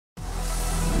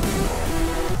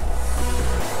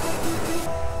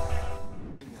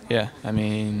Yeah, I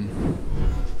mean,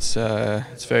 it's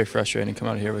very frustrating to come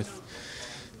out here with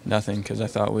nothing because I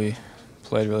thought we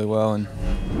played really well, and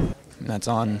it's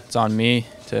on me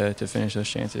to finish those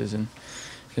chances and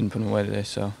didn't put them away today.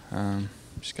 So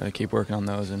just got to keep working on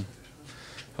those and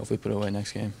hopefully put it away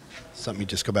next game. Something you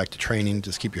just go back to training,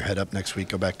 just keep your head up next week,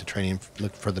 go back to training,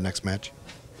 look for the next match?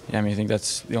 Yeah, I mean, I think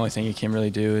that's the only thing you can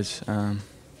really do is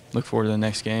look forward to the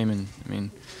next game, and I mean,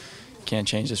 you can't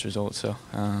change this result, so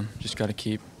just got to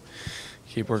keep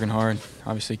working hard.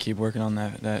 Obviously, keep working on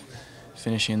that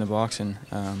finishing in the box, and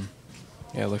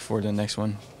yeah, look forward to the next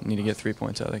one. Need to get 3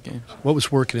 points out of that game. What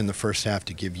was working in the first half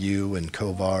to give you and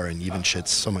Kovar and Ivanschitz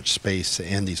so much space to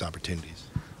end these opportunities?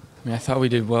 I mean, I thought we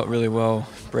did really well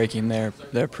breaking their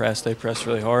press. They pressed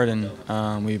really hard, and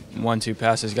we 1-2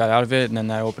 passes, got out of it, and then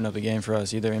that opened up the game for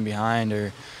us, either in behind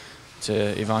or to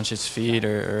Ivanschitz' feet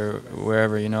or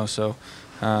wherever, you know. So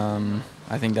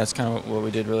I think that's kind of what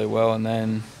we did really well. And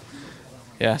then,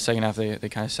 yeah, second half they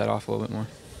kind of set off a little bit more.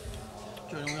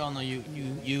 Jordan, we all know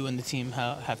you and the team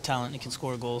have talent and can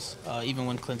score goals, even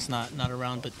when Clint's not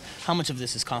around. But how much of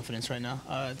this is confidence right now?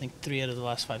 I think 3 out of the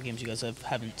last 5 games you guys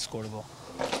haven't scored a goal.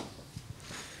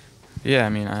 Yeah, I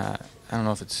mean, I don't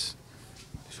know if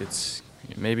it's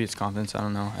maybe it's confidence. I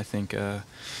don't know. I think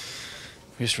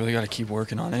we just really got to keep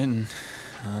working on it,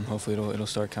 and hopefully it'll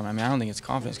start coming. I mean, I don't think it's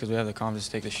confidence because we have the confidence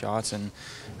to take the shots, and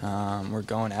we're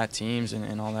going at teams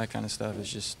and all that kind of stuff.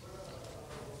 It's just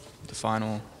the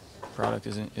final product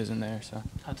isn't there. So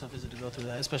how tough is it to go through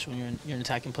that, especially when you're an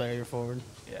attacking player, you're forward?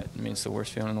 Yeah, I mean, it's the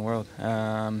worst feeling in the world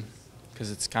because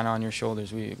it's kind of on your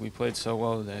shoulders. We played so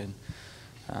well today.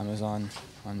 It was on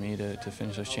me to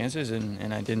finish those chances,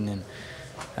 and I didn't. And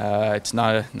it's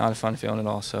not a fun feeling at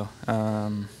all. So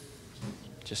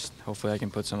just hopefully I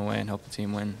can put some away and help the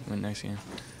team win next game.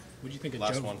 What do you think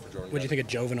of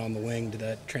Jovan on the wing? Did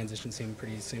that transition seem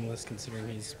pretty seamless, considering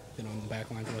he's been on the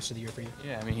back line for most of the year for you?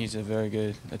 Yeah, I mean, he's a very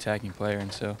good attacking player,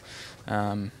 and so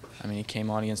I mean, he came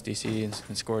on against DC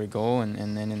and scored a goal,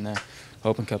 and then in the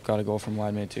Open Cup got a goal from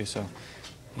wide mid too. So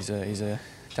he's a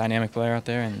dynamic player out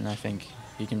there, and I think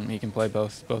he can play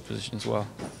both positions well.